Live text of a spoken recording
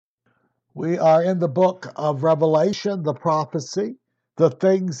We are in the book of Revelation, the prophecy, the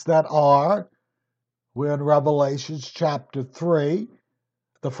things that are. We're in Revelation chapter 3,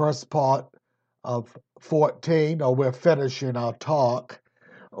 the first part of 14, or we're finishing our talk.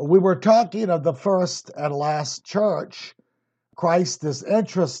 We were talking of the first and last church. Christ is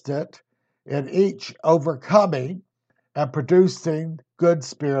interested in each overcoming and producing good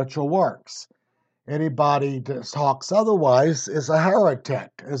spiritual works. Anybody that talks otherwise is a heretic,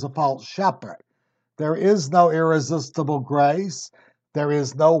 is a false shepherd. There is no irresistible grace. There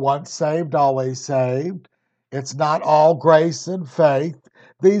is no once saved, always saved. It's not all grace and faith.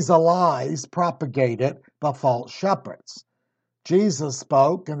 These are lies propagated by false shepherds. Jesus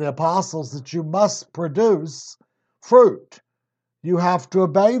spoke, and the apostles, that you must produce fruit. You have to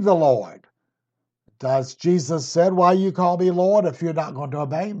obey the Lord. As Jesus said, why you call me Lord if you're not going to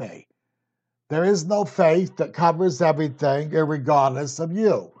obey me? There is no faith that covers everything, irregardless of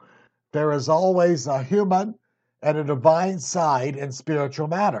you. There is always a human and a divine side in spiritual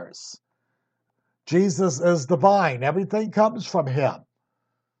matters. Jesus is divine. Everything comes from him.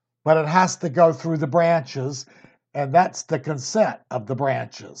 But it has to go through the branches, and that's the consent of the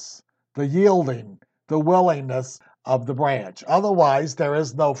branches, the yielding, the willingness of the branch. Otherwise, there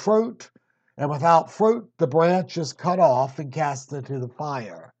is no fruit, and without fruit, the branch is cut off and cast into the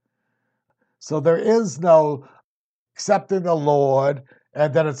fire. So there is no accepting the Lord,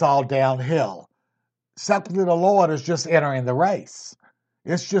 and then it's all downhill. Accepting the Lord is just entering the race.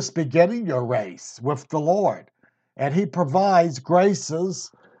 It's just beginning your race with the Lord. And he provides graces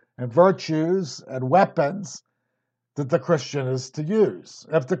and virtues and weapons that the Christian is to use.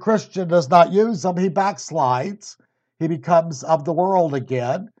 If the Christian does not use them, he backslides. He becomes of the world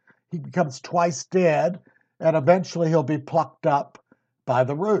again. He becomes twice dead, and eventually he'll be plucked up by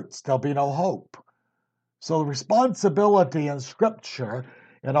the roots. There'll be no hope. So the responsibility in Scripture,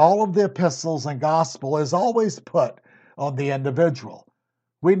 in all of the epistles and gospel, is always put on the individual.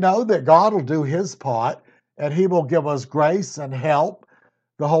 We know that God will do his part, and he will give us grace and help.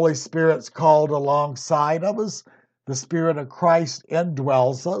 The Holy Spirit's called alongside of us. The Spirit of Christ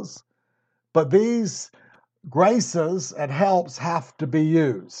indwells us. But these graces and helps have to be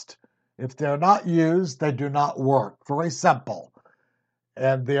used. If they're not used, they do not work. Very simple.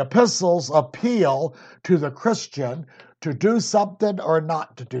 And the epistles appeal to the Christian to do something or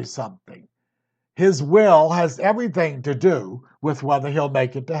not to do something. His will has everything to do with whether he'll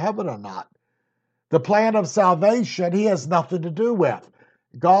make it to heaven or not. The plan of salvation he has nothing to do with.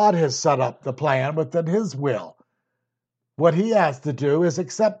 God has set up the plan within his will. What he has to do is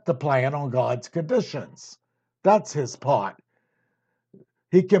accept the plan on God's conditions. That's his part.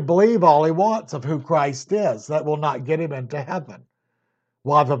 He can believe all he wants of who Christ is. That will not get him into heaven.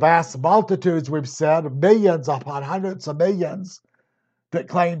 While the vast multitudes, we've said, millions upon hundreds of millions that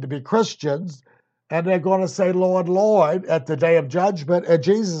claim to be Christians, and they're going to say, Lord, Lord, at the day of judgment, and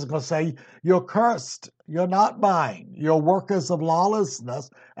Jesus is going to say, you're cursed. You're not mine. You're workers of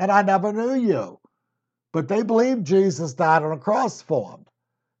lawlessness, and I never knew you. But they believed Jesus died on a cross for them.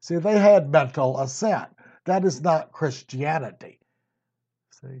 See, they had mental assent. That is not Christianity.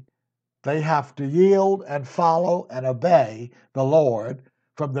 See, they have to yield and follow and obey the Lord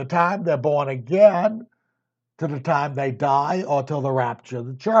from the time they're born again to the time they die or till the rapture of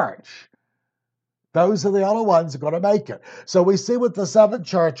the church. Those are the only ones who are going to make it. So we see with the seven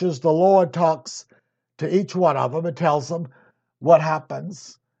churches, the Lord talks to each one of them and tells them what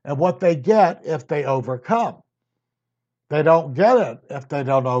happens and what they get if they overcome. They don't get it if they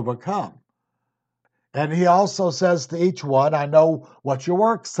don't overcome. And he also says to each one, I know what your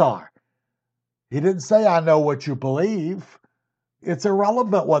works are. He didn't say, I know what you believe. It's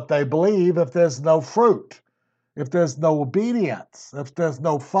irrelevant what they believe if there's no fruit, if there's no obedience, if there's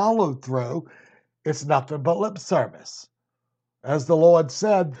no follow through. It's nothing but lip service. As the Lord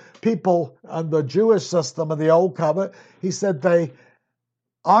said, people on the Jewish system of the Old Covenant, he said they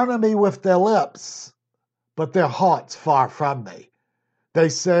honor me with their lips, but their heart's far from me. They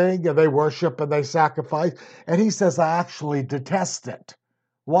sing and they worship and they sacrifice. And he says, I actually detest it.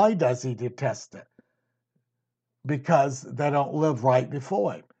 Why does he detest it? Because they don't live right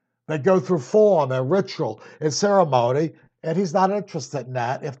before him. They go through form and ritual and ceremony, and he's not interested in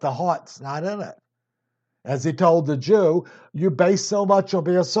that if the heart's not in it. As he told the Jew, you base so much on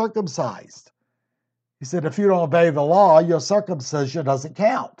being circumcised. He said, if you don't obey the law, your circumcision doesn't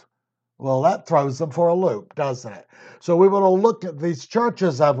count. Well, that throws them for a loop, doesn't it? So we want to look at these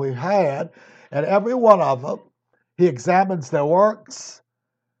churches that we've had, and every one of them, he examines their works,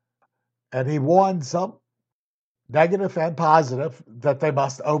 and he warns them, negative and positive, that they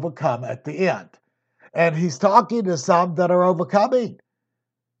must overcome at the end. And he's talking to some that are overcoming.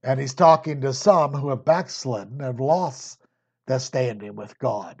 And he's talking to some who have backslidden and lost their standing with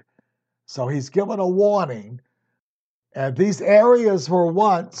God. So he's given a warning. And these areas were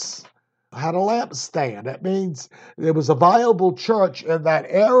once had a lampstand. That means there was a viable church in that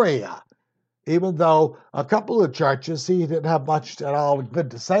area, even though a couple of churches, he didn't have much at all good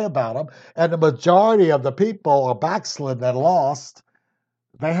to say about them. And the majority of the people are backslidden and lost.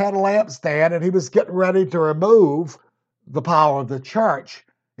 They had a lampstand, and he was getting ready to remove the power of the church.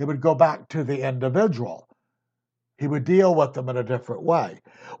 It would go back to the individual. He would deal with them in a different way.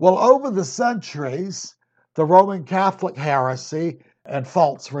 Well, over the centuries, the Roman Catholic heresy and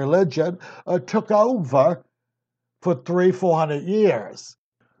false religion took over for 400 years.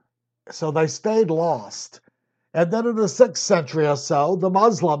 So they stayed lost. And then in the 6th century or so, the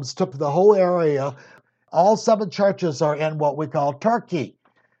Muslims took the whole area. All 7 churches are in what we call Turkey.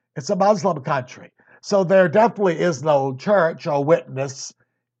 It's a Muslim country. So there definitely is no church or witness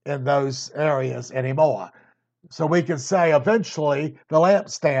in those areas anymore. So we can say eventually the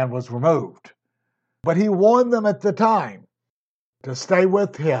lampstand was removed. But he warned them at the time to stay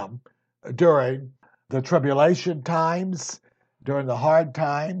with him during the tribulation times, during the hard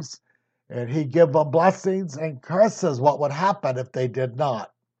times, and he gave them blessings and curses what would happen if they did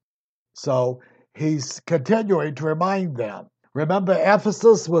not. So he's continuing to remind them. Remember,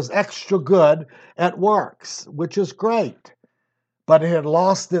 Ephesus was extra good at works, which is great, but it had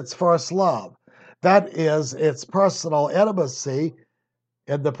lost its first love. That is its personal intimacy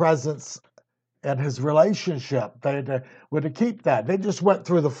in the presence and his relationship. They were to keep that. They just went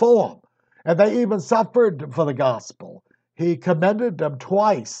through the form, and they even suffered for the gospel. He commended them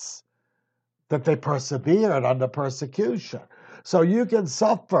twice that they persevered under persecution. So you can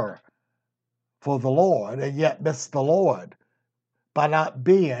suffer for the Lord and yet miss the Lord by not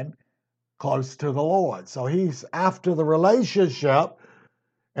being close to the Lord. So he's after the relationship,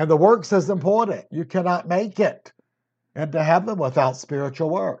 and the works is important. You cannot make it into heaven without spiritual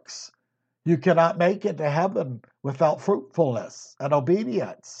works. You cannot make it to heaven without fruitfulness and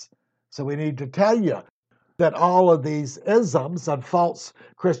obedience. So we need to tell you that all of these isms and false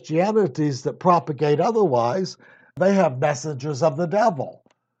Christianities that propagate otherwise, they have messengers of the devil.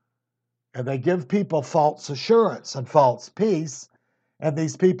 And they give people false assurance and false peace, and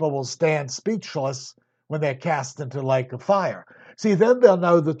these people will stand speechless when they're cast into the lake of fire. See, then they'll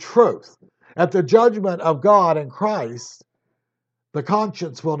know the truth. At the judgment of God in Christ, the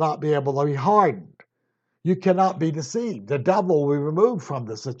conscience will not be able to be hardened. You cannot be deceived. The devil will be removed from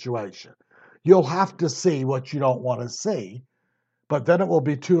the situation. You'll have to see what you don't want to see, but then it will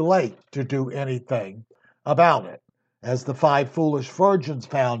be too late to do anything about it. As the 5 foolish virgins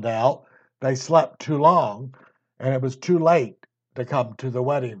found out, they slept too long, and it was too late to come to the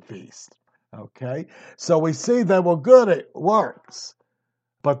wedding feast. Okay? So we see they were good at works,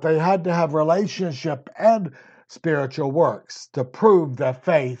 but they had to have relationship and spiritual works to prove their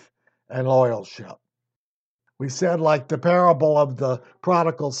faith and loyalty. We said, like the parable of the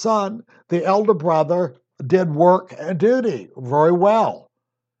prodigal son, the elder brother did work and duty very well,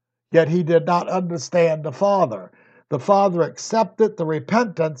 yet he did not understand the father. The father accepted the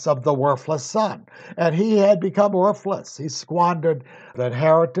repentance of the worthless son, and he had become worthless. He squandered the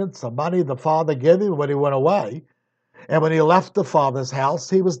inheritance, the money the father gave him when he went away, and when he left the father's house,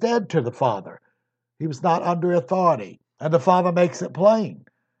 he was dead to the father. He was not under authority, and the father makes it plain.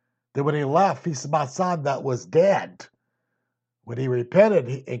 That when he left, he said, my son that was dead. When he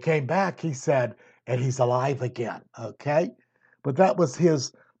repented and came back, he said, and he's alive again. Okay? But that was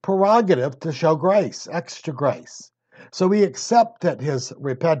his prerogative to show grace, extra grace. So he accepted his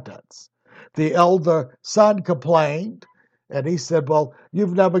repentance. The elder son complained, and he said, well,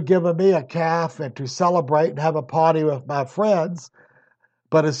 you've never given me a calf and to celebrate and have a party with my friends,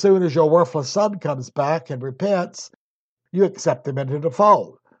 but as soon as your worthless son comes back and repents, you accept him into the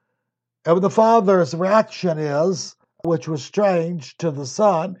fold. And the father's reaction is, which was strange to the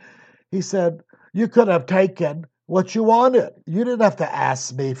son, he said, you could have taken what you wanted. You didn't have to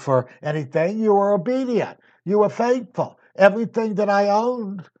ask me for anything. You were obedient. You were faithful. Everything that I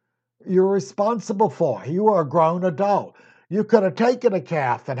owned, you were responsible for. You were a grown adult. You could have taken a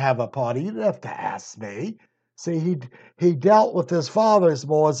calf and have a party. You didn't have to ask me. See, he dealt with his fathers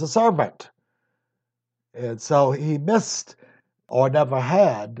more as a servant. And so he missed or never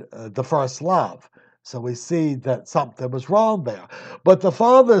had the first love. So we see that something was wrong there. But the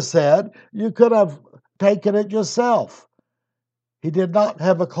father said, you could have taken it yourself. He did not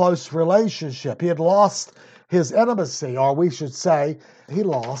have a close relationship. He had lost his intimacy, or we should say, he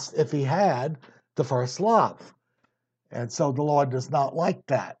lost, if he had, the first love. And so the Lord does not like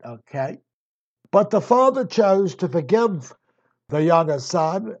that, okay? But the father chose to forgive the younger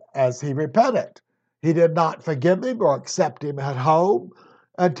son as he repented. He did not forgive him or accept him at home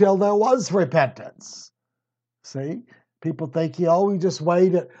until there was repentance. See? People think he just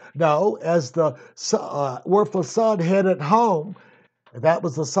waited. No, as the worthless son hid at home, that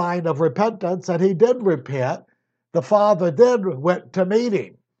was a sign of repentance, and he did repent. The father then went to meet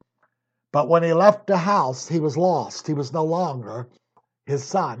him. But when he left the house, he was lost. He was no longer his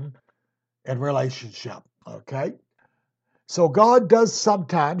son in relationship. Okay? So God does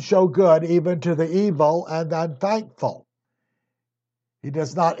sometimes show good even to the evil and unthankful. He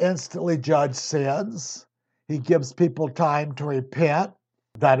does not instantly judge sins. He gives people time to repent.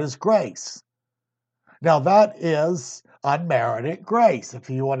 That is grace. Now that is unmerited grace, if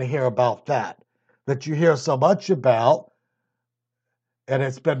you want to hear about that you hear so much about, and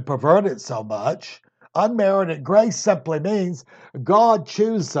it's been perverted so much. Unmerited grace simply means God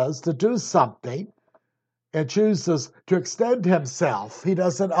chooses to do something and chooses to extend himself. He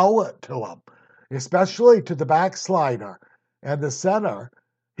doesn't owe it to them, especially to the backslider and the sinner.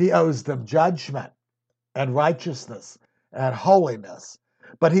 He owes them judgment and righteousness and holiness.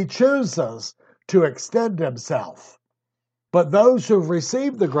 But he chooses to extend himself. But those who've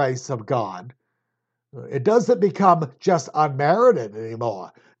received the grace of God, it doesn't become just unmerited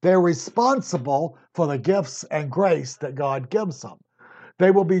anymore. They're responsible for the gifts and grace that God gives them.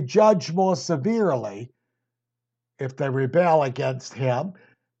 They will be judged more severely if they rebel against him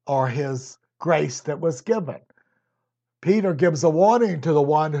or his grace that was given. Peter gives a warning to the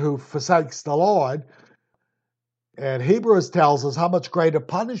one who forsakes the Lord, and Hebrews tells us how much greater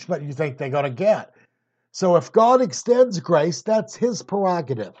punishment you think they're going to get. So if God extends grace, that's his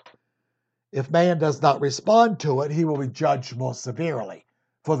prerogative. If man does not respond to it, he will be judged more severely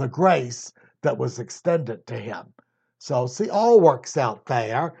for the grace that was extended to him. So see, all works out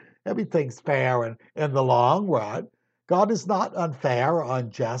fair. Everything's fair in the long run. God is not unfair or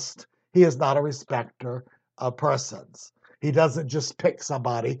unjust. He is not a respecter of persons. He doesn't just pick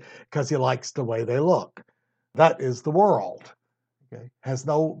somebody because he likes the way they look. That is the world. Okay? Has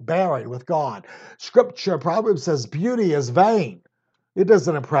no bearing with God. Scripture, Proverbs says, beauty is vain. It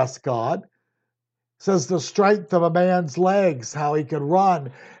doesn't impress God. It says the strength of a man's legs, how he can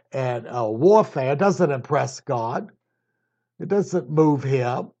run, and warfare doesn't impress God. It doesn't move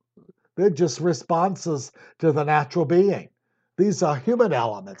him. They're just responses to the natural being. These are human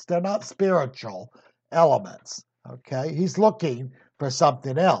elements. They're not spiritual elements. Okay? He's looking for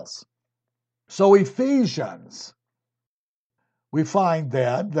something else. So Ephesians, we find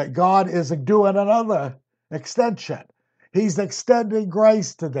then that God is doing another extension. He's extending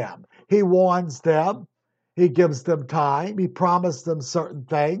grace to them. He warns them. He gives them time. He promised them certain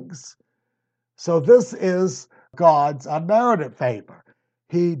things. So this is God's unmerited favor.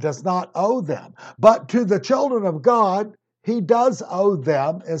 He does not owe them. But to the children of God, he does owe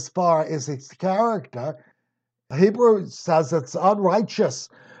them as far as his character. Hebrews says it's unrighteous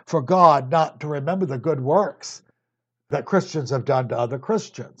for God not to remember the good works that Christians have done to other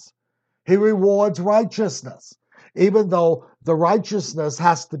Christians. He rewards righteousness. Even though the righteousness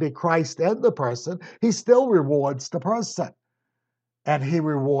has to be Christ in the person, he still rewards the person. And he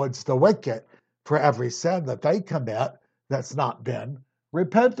rewards the wicked for every sin that they commit that's not been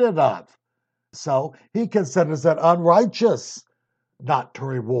repented of. So he considers it unrighteous not to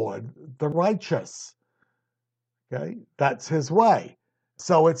reward the righteous. Okay, that's his way.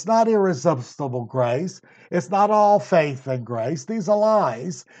 So it's not irresistible grace. It's not all faith and grace. These are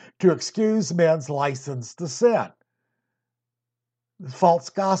lies to excuse men's license to sin. There's false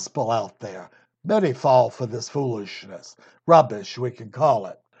gospel out there. Many fall for this foolishness. Rubbish, we can call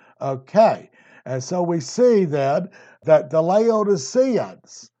it. Okay, and so we see then that the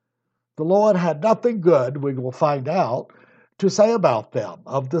Laodiceans, the Lord had nothing good, we will find out, to say about them.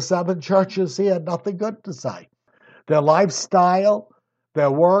 Of the 7 churches, he had nothing good to say. Their lifestyle, their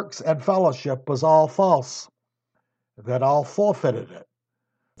works, and fellowship was all false. That all forfeited it.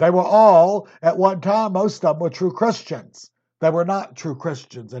 They were all, at one time, most of them were true Christians. They were not true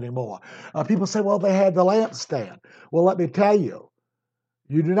Christians anymore. People say, well, they had the lampstand. Well, let me tell you,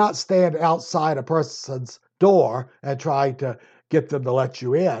 you do not stand outside a person's door and try to get them to let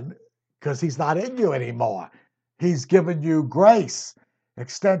you in because he's not in you anymore. He's given you grace,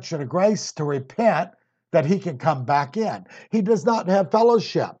 extension of grace to repent that he can come back in. He does not have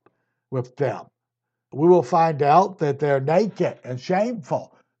fellowship with them. We will find out that they're naked and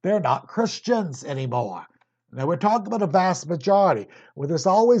shameful. They're not Christians anymore. Now, we're talking about a vast majority, where there's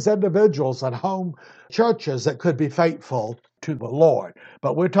always individuals at home churches that could be faithful to the Lord.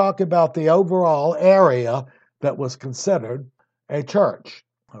 But we're talking about the overall area that was considered a church.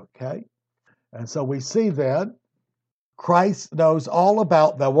 Okay? And so we see then Christ knows all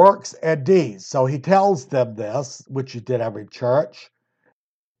about their works and deeds. So he tells them this, which he did every church.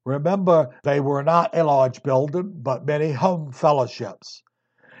 Remember, they were not a large building, but many home fellowships.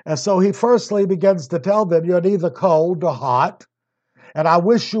 And so he firstly begins to tell them, you're neither cold or hot, and I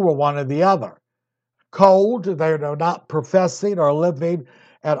wish you were one or the other. Cold, they're not professing or living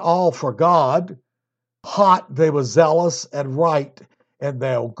at all for God. Hot, they were zealous and right in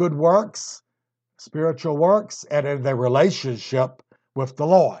their good works, spiritual works, and in their relationship with the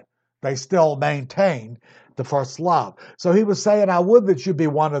Lord. They still maintained the first love. So he was saying, I would that you be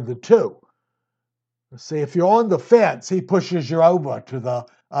one of the two. See, if you're on the fence, he pushes you over to the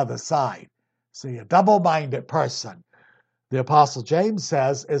other side. See, a double-minded person, the Apostle James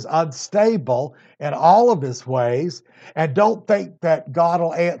says, is unstable in all of his ways, and don't think that God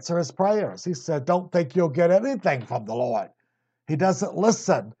will answer his prayers. He said, don't think you'll get anything from the Lord. He doesn't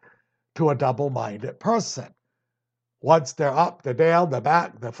listen to a double-minded person. Once they're up, they're down, they're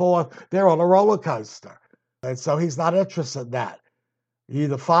back, they're forth, they're on a roller coaster. And so he's not interested in that. You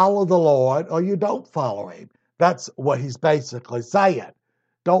either follow the Lord or you don't follow him. That's what he's basically saying.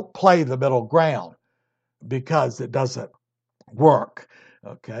 Don't play the middle ground because it doesn't work.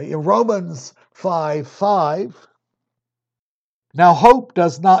 Okay, in Romans 5:5, now hope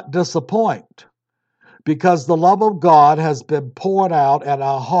does not disappoint, because the love of God has been poured out in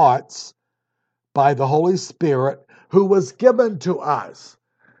our hearts by the Holy Spirit who was given to us.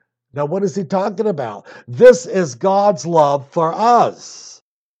 Now, what is he talking about? This is God's love for us.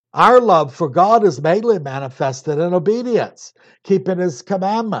 Our love for God is mainly manifested in obedience, keeping his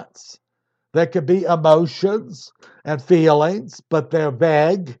commandments. There can be emotions and feelings, but they're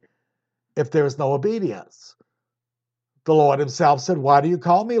vague if there is no obedience. The Lord himself said, why do you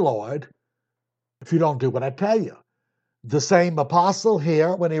call me Lord if you don't do what I tell you? The same apostle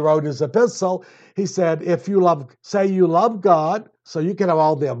here, when he wrote his epistle, he said, if you say you love God, so you can have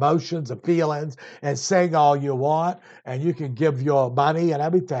all the emotions and feelings and sing all you want, and you can give your money and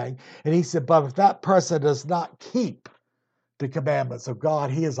everything. And he said, but if that person does not keep the commandments of God,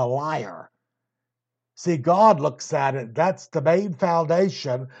 he is a liar. See, God looks at it. That's the main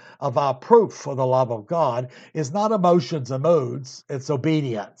foundation of our proof for the love of God is not emotions and moods, it's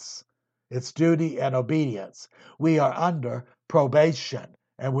obedience. It's duty and obedience. We are under probation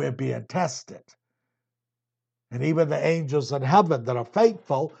and we're being tested. And even the angels in heaven that are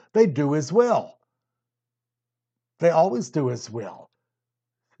faithful, they do his will. They always do his will.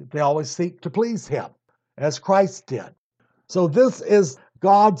 They always seek to please him, as Christ did. So this is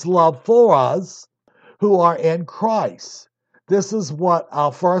God's love for us who are in Christ. This is what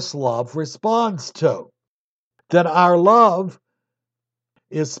our first love responds to. Then our love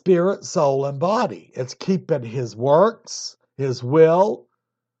is spirit, soul, and body. It's keeping his works, his will.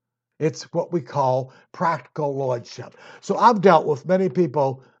 It's what we call practical lordship. So I've dealt with many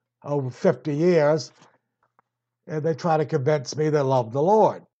people over 50 years, and they try to convince me they love the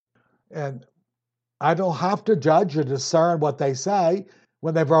Lord. And I don't have to judge or discern what they say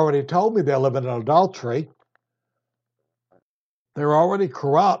when they've already told me they're living in adultery. They're already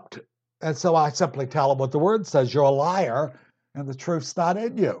corrupt. And so I simply tell them what the word says. You're a liar, and the truth's not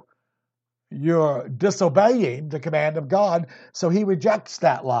in you. You're disobeying the command of God, so he rejects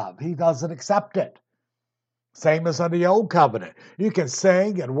that love. He doesn't accept it. Same as under the old covenant. You can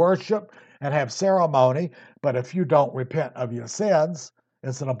sing and worship and have ceremony, but if you don't repent of your sins,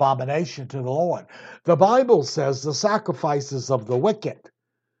 it's an abomination to the Lord. The Bible says the sacrifices of the wicked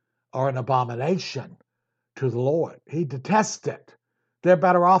are an abomination to the Lord. He detests it. They're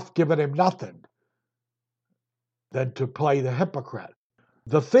better off giving him nothing than to play the hypocrite.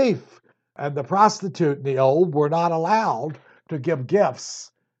 The thief and the prostitute in the old were not allowed to give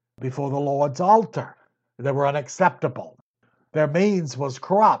gifts before the Lord's altar. They were unacceptable. Their means was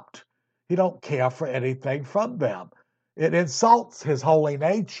corrupt. He don't care for anything from them. It insults his holy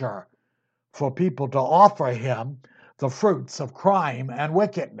nature for people to offer him the fruits of crime and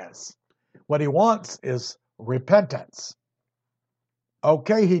wickedness. What he wants is repentance.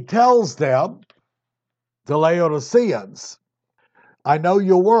 Okay, he tells them, the Laodiceans, I know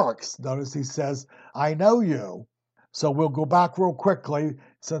your works. Notice he says, I know you. So we'll go back real quickly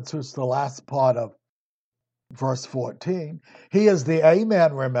since it's the last part of verse 14. He is the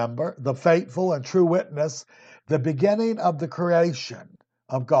Amen, remember, the faithful and true witness, the beginning of the creation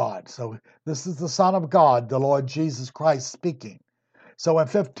of God. So this is the Son of God, the Lord Jesus Christ speaking. So in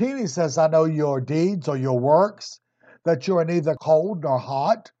 15 he says, I know your deeds or your works, that you are neither cold nor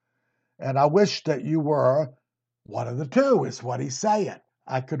hot, and I wish that you were one of the two, is what he's saying.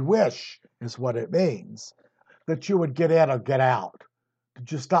 I could wish, is what it means, that you would get in or get out,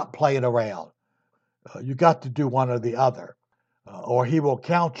 that you stop playing around. You got to do one or the other, or he will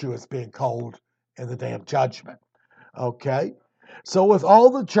count you as being cold in the day of judgment. Okay? So with all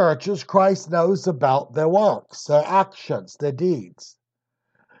the churches, Christ knows about their works, their actions, their deeds.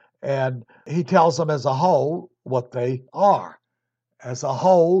 And he tells them as a whole what they are. As a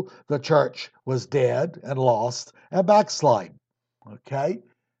whole, the church was dead and lost and backsliding. Okay?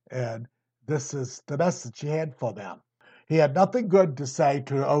 And this is the message he had for them. He had nothing good to say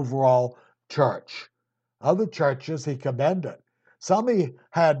to the overall church. Other churches he commended. Some he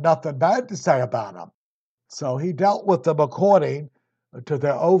had nothing bad to say about them. So he dealt with them according to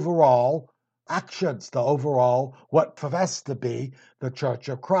their overall actions, the overall what professed to be the Church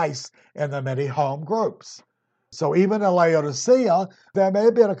of Christ in the many home groups. So even in Laodicea, there may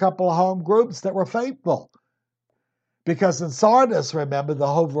have been a couple of home groups that were faithful. Because in Sardis, remember, the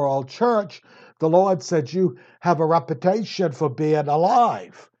overall church, the Lord said, you have a reputation for being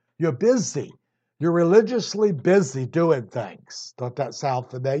alive. You're busy. You're religiously busy doing things. Don't that sound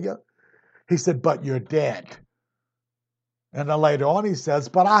familiar? He said, but you're dead. And then later on he says,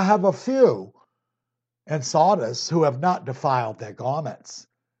 but I have a few in Sardis who have not defiled their garments,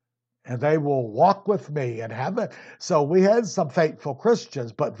 and they will walk with me in heaven. So we had some faithful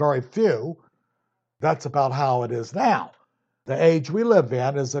Christians, but very few. That's about how it is now. The age we live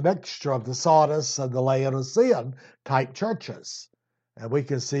in is a mixture of the Sardis and the Laodicean type churches. And we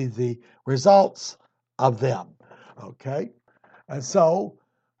can see the results of them. Okay? And so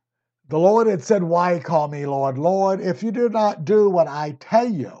the Lord had said, why call me Lord, Lord, if you do not do what I tell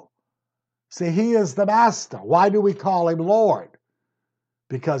you? See, he is the master. Why do we call him Lord?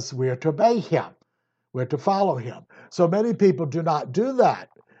 Because we are to obey him. We're to follow him. So many people do not do that.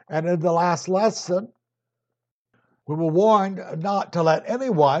 And in the last lesson, we were warned not to let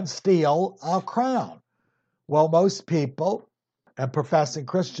anyone steal our crown. Well, most people, and professing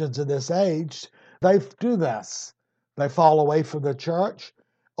Christians in this age, they do this. They fall away from the church.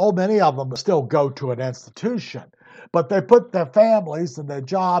 Oh, many of them still go to an institution, but they put their families and their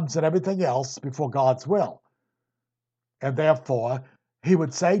jobs and everything else before God's will. And therefore, he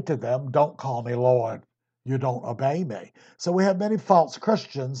would say to them, don't call me Lord. You don't obey me. So we have many false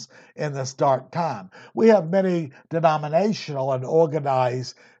Christians in this dark time. We have many denominational and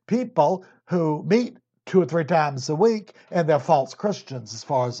organized people who meet 2 or 3 times a week, and they're false Christians as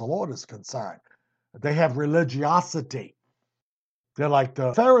far as the Lord is concerned. They have religiosity. They're like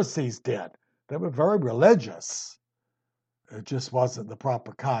the Pharisees did. They were very religious. It just wasn't the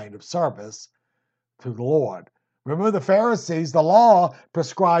proper kind of service to the Lord. Remember the Pharisees, the law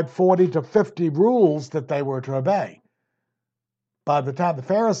prescribed 40 to 50 rules that they were to obey. By the time the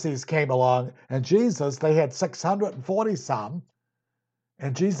Pharisees came along and Jesus, they had 640 some.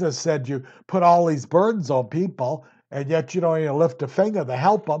 And Jesus said, you put all these burdens on people, and yet you don't even lift a finger to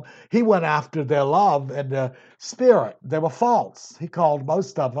help them. He went after their love and their spirit. They were false. He called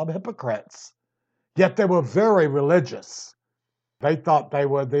most of them hypocrites. Yet they were very religious. They thought they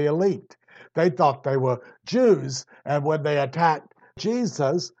were the elite. They thought they were Jews, and when they attacked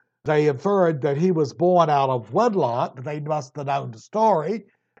Jesus, they inferred that he was born out of wedlock. They must have known the story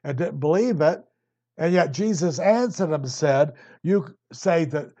and didn't believe it. And yet Jesus answered them and said, you say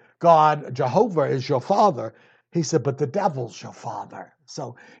that God, Jehovah, is your father. He said, but the devil's your father.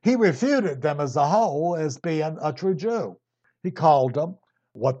 So he refuted them as a whole as being a true Jew. He called them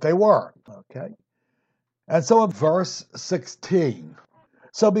what they were. Okay. And so in verse 16,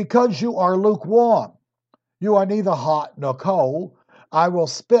 so because you are lukewarm, you are neither hot nor cold, I will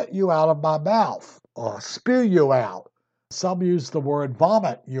spit you out of my mouth, or spew you out. Some use the word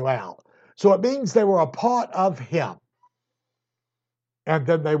vomit you out. So it means they were a part of him. And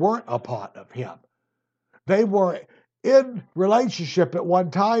then they weren't a part of him. They were in relationship at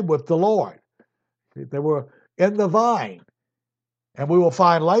one time with the Lord. They were in the vine. And we will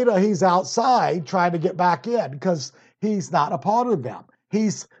find later he's outside trying to get back in because he's not a part of them.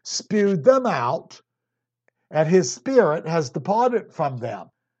 He's spewed them out, and his spirit has departed from them.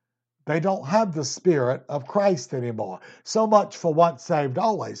 They don't have the spirit of Christ anymore. So much for once saved,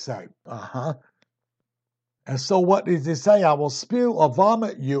 always saved. And so what does he say? I will spew or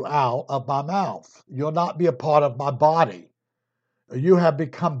vomit you out of my mouth. You'll not be a part of my body. You have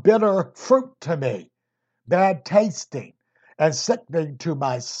become bitter fruit to me, bad tasting, and sickening to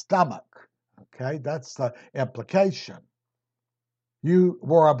my stomach. Okay, that's the implication. You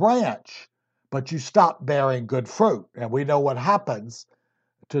were a branch, but you stopped bearing good fruit. And we know what happens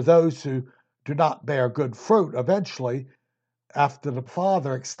to those who do not bear good fruit. Eventually, after the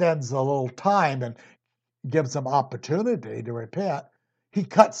Father extends a little time and gives them opportunity to repent, he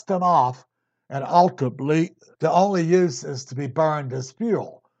cuts them off, and ultimately the only use is to be burned as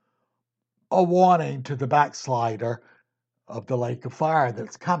fuel. a warning to the backslider of the lake of fire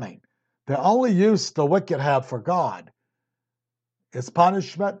that's coming. The only use the wicked have for God is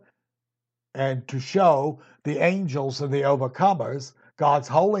punishment and to show the angels and the overcomers God's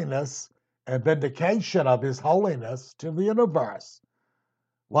holiness and vindication of his holiness to the universe.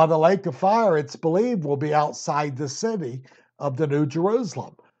 While the lake of fire, it's believed, will be outside the city of the New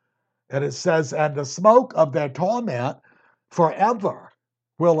Jerusalem. And it says, and the smoke of their torment forever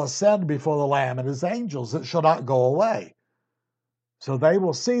will ascend before the Lamb and his angels. It shall not go away. So they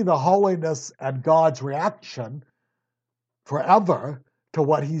will see the holiness and God's reaction forever to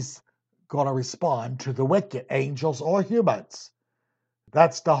what he's going to respond to the wicked, angels or humans.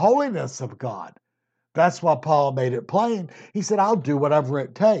 That's the holiness of God. That's why Paul made it plain. He said, I'll do whatever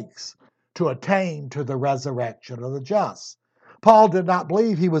it takes to attain to the resurrection of the just. Paul did not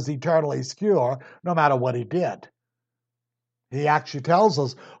believe he was eternally secure no matter what he did. He actually tells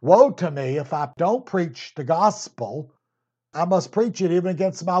us, woe to me if I don't preach the gospel. I must preach it even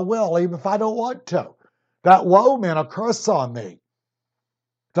against my will, even if I don't want to. That woe meant a curse on me.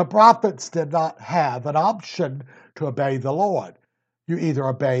 The prophets did not have an option to obey the Lord. You either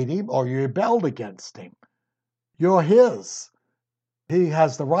obeyed him or you rebelled against him. You're his. He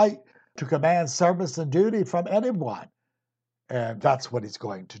has the right to command service and duty from anyone. And that's what he's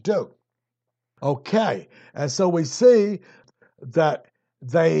going to do. Okay, and so we see that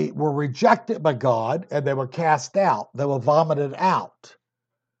they were rejected by God and they were cast out. They were vomited out.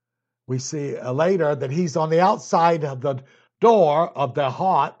 We see later that he's on the outside of the door of their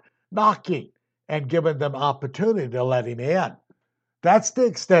heart knocking and giving them opportunity to let him in. That's the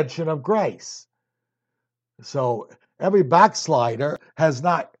extension of grace. So every backslider has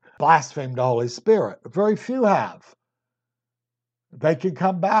not blasphemed the Holy Spirit. Very few have. They can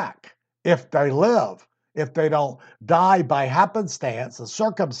come back if they live, if they don't die by happenstance, a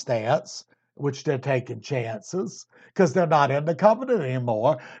circumstance, which they're taking chances, because they're not in the covenant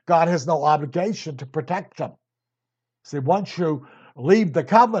anymore. God has no obligation to protect them. See, once you leave the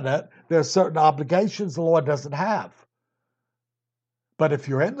covenant, there's certain obligations the Lord doesn't have. But if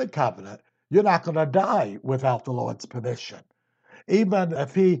you're in the covenant, you're not going to die without the Lord's permission. Even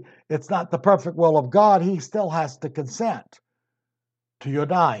if it's not the perfect will of God, he still has to consent to your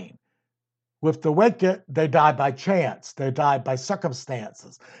dying. With the wicked, they die by chance. They die by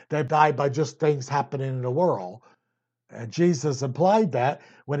circumstances. They die by just things happening in the world. And Jesus implied that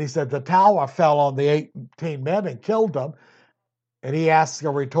when he said the tower fell on the 18 men and killed them. And he asked a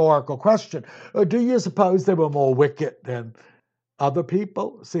rhetorical question. Do you suppose they were more wicked than other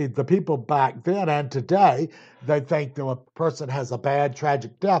people? See, the people back then and today, they think that when a person has a bad,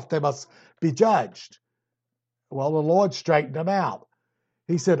 tragic death, they must be judged. Well, the Lord straightened them out.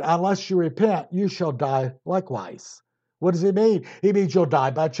 He said, unless you repent, you shall die likewise. What does he mean? He means you'll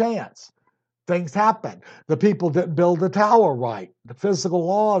die by chance. Things happen. The people didn't build the tower right. The physical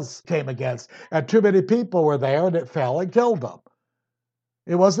laws came against, and too many people were there, and it fell and killed them.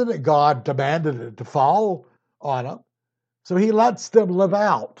 It wasn't that God demanded it to fall on them. So he lets them live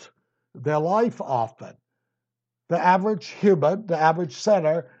out their life often. The average human, the average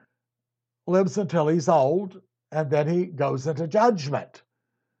sinner, lives until he's old, and then he goes into judgment.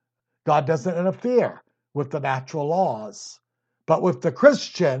 God doesn't interfere with the natural laws. But with the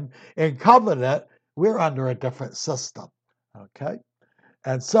Christian in covenant, we're under a different system. Okay?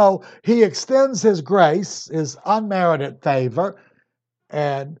 And so he extends his grace, his unmerited favor,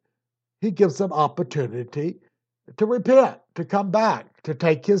 and he gives them opportunity to repent, to come back, to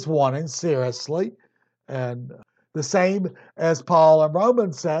take his warning seriously. And the same as Paul in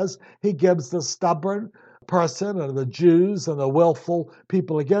Romans says, he gives the stubborn person and the Jews and the willful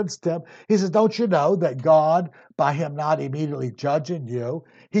people against him. He says, don't you know that God, by him not immediately judging you,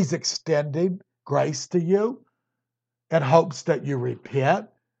 he's extending grace to you in hopes that you repent?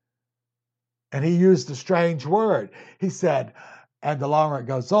 And he used a strange word. He said, and the longer it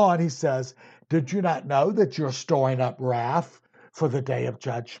goes on, he says, did you not know that you're storing up wrath for the day of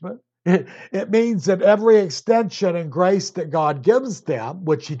judgment? It means that every extension and grace that God gives them,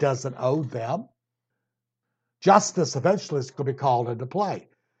 which he doesn't owe them, justice eventually is going to be called into play.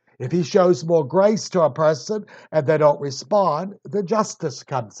 If he shows more grace to a person and they don't respond, the justice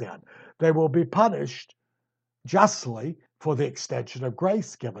comes in. They will be punished justly for the extension of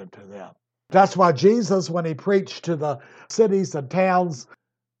grace given to them. That's why Jesus, when he preached to the cities and towns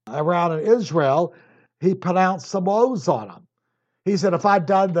around in Israel, he pronounced some woes on them. He said, if I'd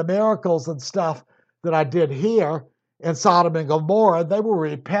done the miracles and stuff that I did here in Sodom and Gomorrah, they were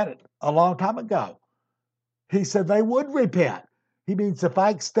repentant a long time ago. He said they would repent. He means if I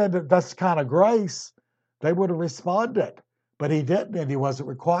extended this kind of grace, they would have responded. But he didn't, and he wasn't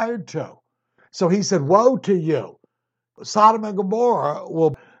required to. So he said, woe to you. Sodom and Gomorrah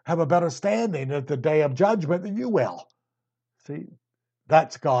will have a better standing at the day of judgment than you will. See,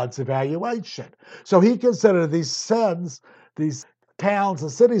 that's God's evaluation. So he considered these sins, these towns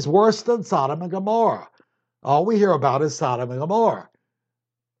and cities, worse than Sodom and Gomorrah. All we hear about is Sodom and Gomorrah.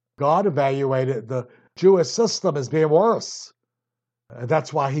 God evaluated the Jewish system as being worse. And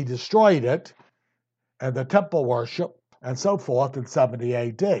that's why he destroyed it, and the temple worship and so forth in 70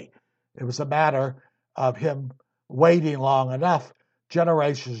 AD. It was a matter of him waiting long enough,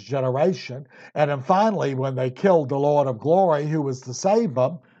 generation, and then finally, when they killed the Lord of glory who was to save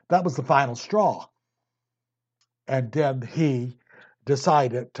them, that was the final straw. And then he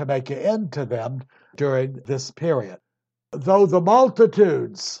decided to make an end to them during this period. Though the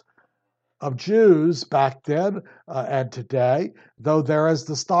multitudes of Jews back then and today, though they're as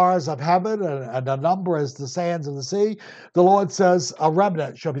the stars of heaven and a number as the sands of the sea, the Lord says a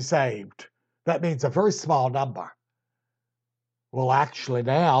remnant shall be saved. That means a very small number. Well, actually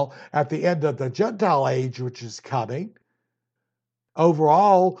now, at the end of the Gentile age, which is coming,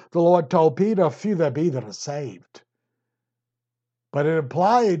 overall, the Lord told Peter, few there be that are saved. But it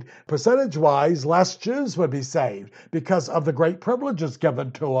implied, percentage-wise, less Jews would be saved because of the great privileges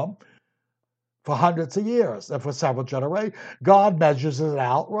given to them for hundreds of years and for several generations. God measures it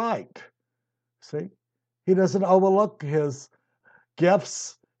out right. See? He doesn't overlook his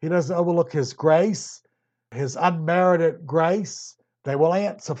gifts. He doesn't overlook his grace, his unmerited grace. They will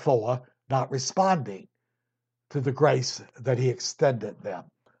answer for not responding to the grace that he extended them.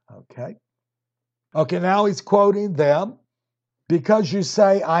 Okay? Okay, now he's quoting them. Because you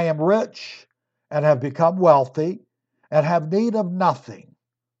say, I am rich and have become wealthy and have need of nothing.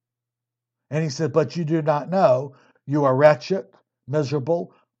 And he said, but you do not know you are wretched,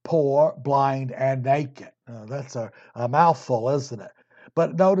 miserable, poor, blind, and naked. Now, that's a mouthful, isn't it?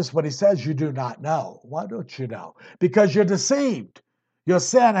 But notice what he says, you do not know. Why don't you know? Because you're deceived. Your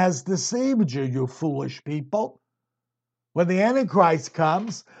sin has deceived you, you foolish people. When the Antichrist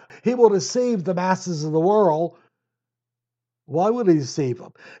comes, he will deceive the masses of the world. Why would he deceive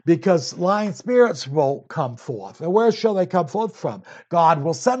them? Because lying spirits will come forth. And where shall they come forth from? God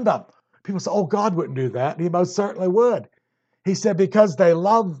will send them. People say, oh, God wouldn't do that. And he most certainly would. He said, because they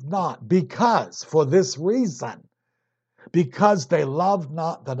love not, because, for this reason, because they loved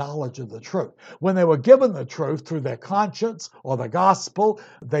not the knowledge of the truth. When they were given the truth through their conscience or the gospel,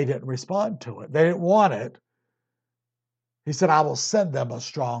 they didn't respond to it. They didn't want it. He said, I will send them a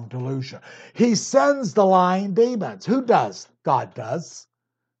strong delusion. He sends the lying demons. Who does? God does.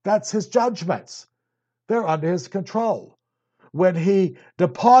 That's his judgments. They're under his control. When he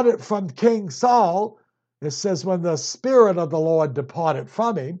departed from King Saul, it says, when the Spirit of the Lord departed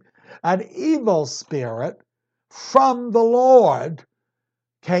from him, an evil spirit from the Lord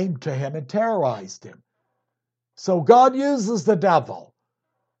came to him and terrorized him. So God uses the devil.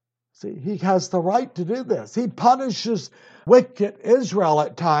 See, he has the right to do this. He punishes wicked Israel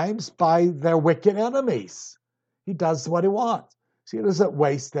at times by their wicked enemies. He does what he wants. See, he doesn't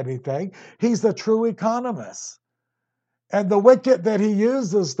waste anything. He's the true economist. And the wicked that he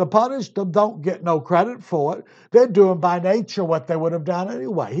uses to punish them don't get no credit for it. They're doing by nature what they would have done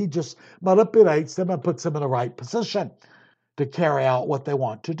anyway. He just manipulates them and puts them in the right position to carry out what they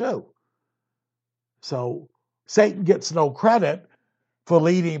want to do. So Satan gets no credit for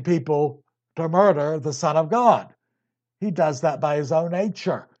leading people to murder the Son of God. He does that by his own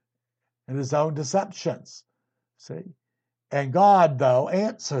nature and his own deceptions. See? And God, though,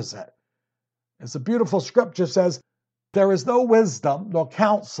 answers it. As a beautiful scripture says, there is no wisdom nor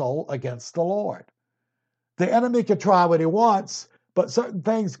counsel against the Lord. The enemy can try what he wants, but certain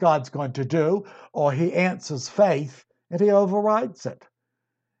things God's going to do, or he answers faith and he overrides it.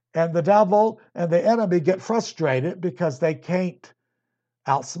 And the devil and the enemy get frustrated because they can't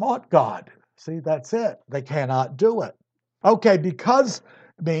outsmart God. See, that's it. They cannot do it. Okay, because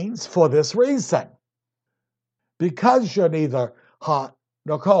means for this reason. Because you're neither hot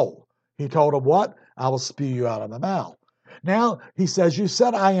nor cold. He told him what? I will spew you out of my mouth. Now, he says, you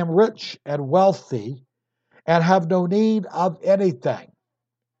said I am rich and wealthy and have no need of anything.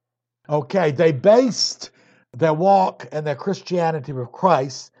 Okay, they based their walk and their Christianity with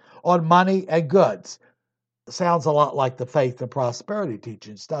Christ on money and goods. Sounds a lot like the faith and prosperity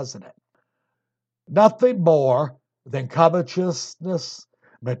teachings, doesn't it? Nothing more than covetousness,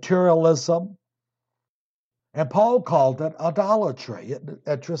 materialism, and Paul called it idolatry. Isn't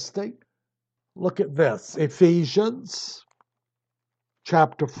it interesting? Look at this, Ephesians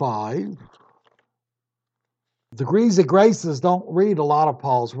chapter 5. Degrees of graces don't read a lot of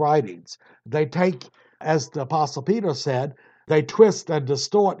Paul's writings. They take, as the Apostle Peter said, they twist and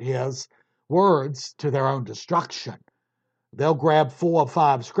distort his words to their own destruction. They'll grab 4 or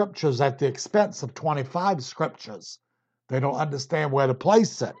 5 scriptures at the expense of 25 scriptures. They don't understand where to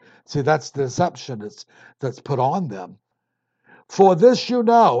place it. See, that's the deception that's put on them. For this you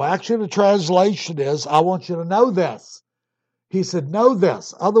know. Actually, the translation is, I want you to know this. He said, know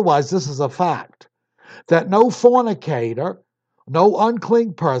this. Otherwise, this is a fact. That no fornicator, no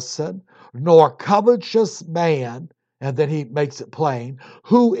unclean person, nor covetous man, and then he makes it plain,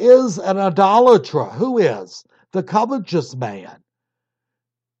 who is an idolater. Who is? The covetous man.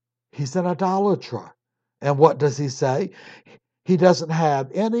 He's an idolater. And what does he say? He doesn't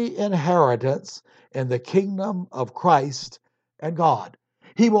have any inheritance in the kingdom of Christ and God.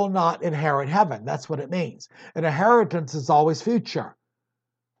 He will not inherit heaven. That's what it means. An inheritance is always future,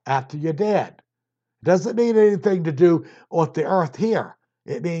 after you're dead. It doesn't mean anything to do with the earth here.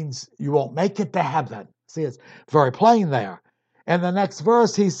 It means you won't make it to heaven. See, it's very plain there. And the next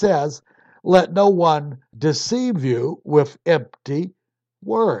verse he says, let no one deceive you with empty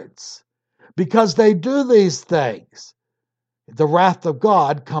words. Because they do these things, the wrath of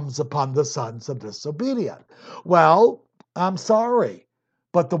God comes upon the sons of disobedience. Well, I'm sorry,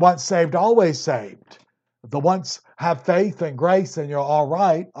 but the once saved, always saved. The ones have faith and grace and you're all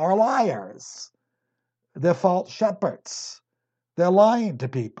right are liars. They're false shepherds. They're lying to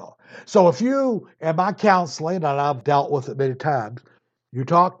people. So if you, in my counseling, and I've dealt with it many times, you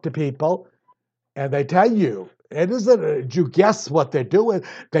talk to people and they tell you, it isn't you guess what they're doing,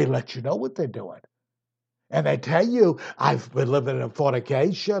 they let you know what they're doing. And they tell you, I've been living in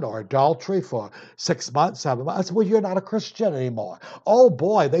fornication or adultery for 6 months, 7 months. I said, well, you're not a Christian anymore. Oh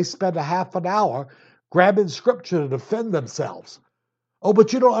boy, they spend a half an hour grabbing scripture to defend themselves. Oh,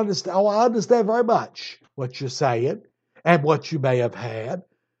 but you don't understand. Oh, I understand very much what you're saying and what you may have had.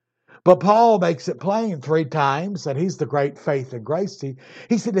 But Paul makes it plain 3 times, and he's the great faith and grace.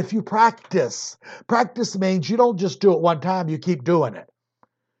 He said, if you practice means you don't just do it one time, you keep doing it.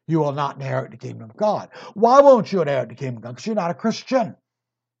 You will not inherit the kingdom of God. Why won't you inherit the kingdom of God? Because you're not a Christian.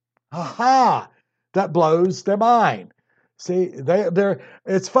 Aha! That blows their mind. See,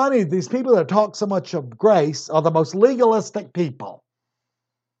 it's funny, these people that talk so much of grace are the most legalistic people.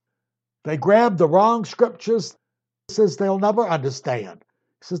 They grab the wrong scriptures. He says they'll never understand.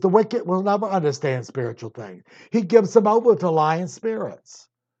 He says the wicked will never understand spiritual things. He gives them over to lying spirits.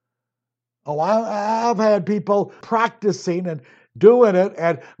 Oh, I've had people practicing and doing it,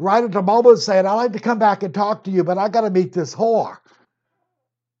 and right at the moment saying, I'd like to come back and talk to you, but I got to meet this whore.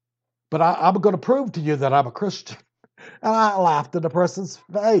 But I'm going to prove to you that I'm a Christian. And I laughed in the person's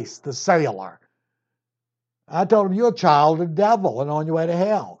face, the sailor. I told him, you're a child of the devil and on your way to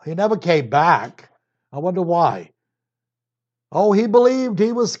hell. He never came back. I wonder why. Oh, he believed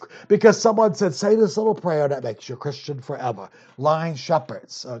he was, because someone said, say this little prayer that makes you a Christian forever. Lying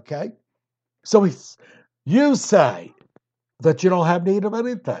shepherds, okay? So you say that you don't have need of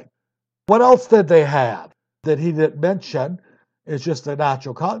anything. What else did they have that he didn't mention? It's just the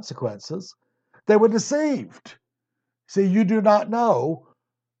natural consequences. They were deceived. See, you do not know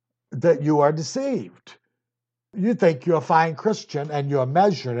that you are deceived. You think you're a fine Christian and you're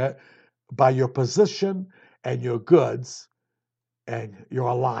measuring it by your position and your goods, and you're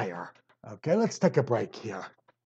a liar. Okay, let's take a break here.